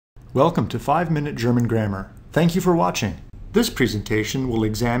Welcome to 5-Minute German Grammar. Thank you for watching. This presentation will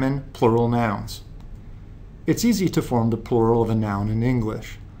examine plural nouns. It's easy to form the plural of a noun in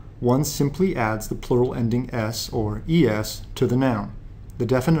English. One simply adds the plural ending s or es to the noun. The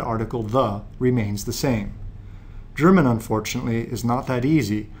definite article the remains the same. German, unfortunately, is not that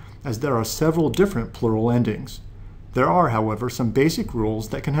easy, as there are several different plural endings. There are, however, some basic rules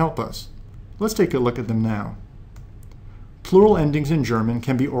that can help us. Let's take a look at them now. Plural endings in German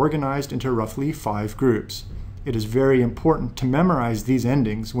can be organized into roughly 5 groups. It is very important to memorize these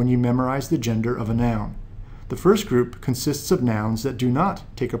endings when you memorize the gender of a noun. The first group consists of nouns that do not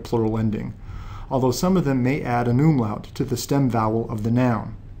take a plural ending, although some of them may add an umlaut to the stem vowel of the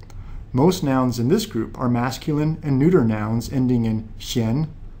noun. Most nouns in this group are masculine and neuter nouns ending in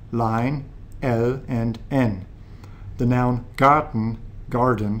chen, lein, l, and n. The noun Garten,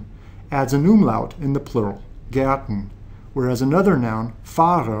 garden, adds an umlaut in the plural, Gärten, whereas another noun,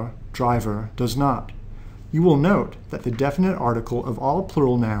 Fahrer, driver, does not. You will note that the definite article of all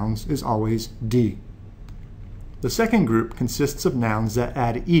plural nouns is always die. The second group consists of nouns that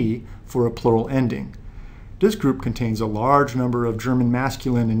add e for a plural ending. This group contains a large number of German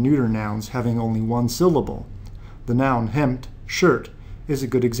masculine and neuter nouns having only one syllable. The noun Hemd, shirt, is a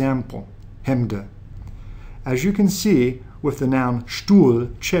good example, Hemde. As you can see, with the noun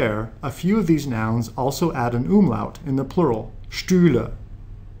Stuhl, chair, a few of these nouns also add an umlaut in the plural, Stühle.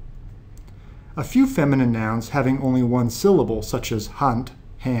 A few feminine nouns having only one syllable, such as Hand,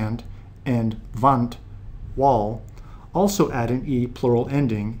 hand, and Wand, wall, also add an e plural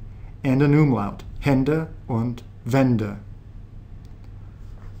ending and an umlaut, Hände und Wände.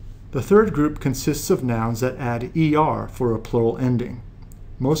 The third group consists of nouns that add er for a plural ending.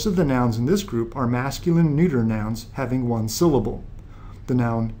 Most of the nouns in this group are masculine and neuter nouns having one syllable. The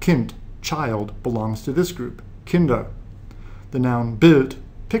noun Kind, child, belongs to this group, Kinder. The noun Bild,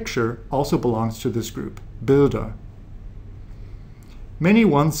 picture, also belongs to this group, Bilder. Many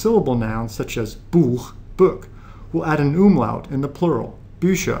one-syllable nouns, such as Buch, book, will add an umlaut in the plural,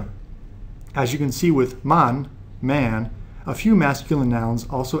 Bücher. As you can see with Mann, man, a few masculine nouns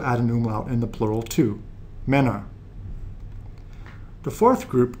also add an umlaut in the plural too, Männer. The fourth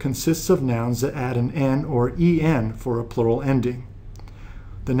group consists of nouns that add an n or en for a plural ending.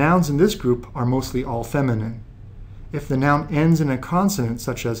 The nouns in this group are mostly all feminine. If the noun ends in a consonant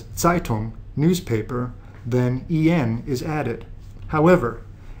such as Zeitung, newspaper, then en is added. However,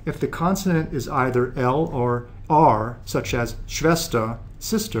 if the consonant is either l or r, such as Schwester,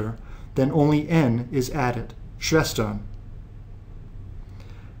 sister, then only n is added, Schwestern.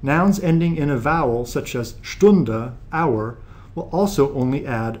 Nouns ending in a vowel such as Stunde, hour, will also only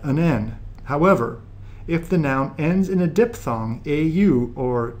add an n. However, if the noun ends in a diphthong au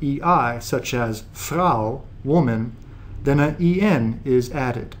or ei, such as Frau, woman, then an en is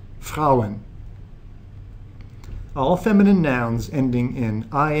added, Frauen. All feminine nouns ending in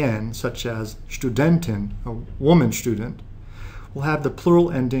in, such as Studentin, a woman student, will have the plural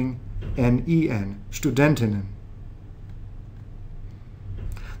ending nen, Studentinnen.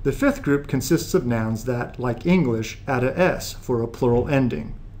 The fifth group consists of nouns that, like English, add a s for a plural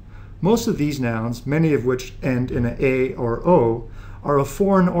ending. Most of these nouns, many of which end in a or o, are of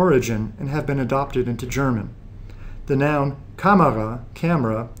foreign origin and have been adopted into German. The noun Kamera,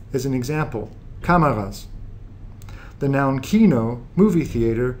 camera, is an example, Kameras. The noun Kino, movie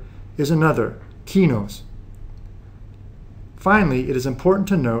theater, is another, Kinos. Finally, it is important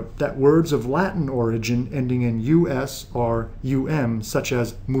to note that words of Latin origin ending in us or such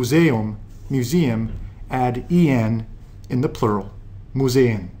as museum, museum, add en in the plural,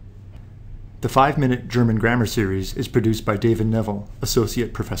 Museen. The 5-Minute German Grammar Series is produced by David Neville,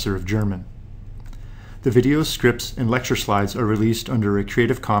 Associate Professor of German. The videos, scripts, and lecture slides are released under a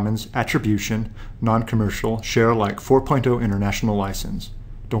Creative Commons Attribution, Non-Commercial, Share Alike 4.0 International License.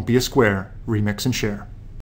 Don't be a square, remix and share.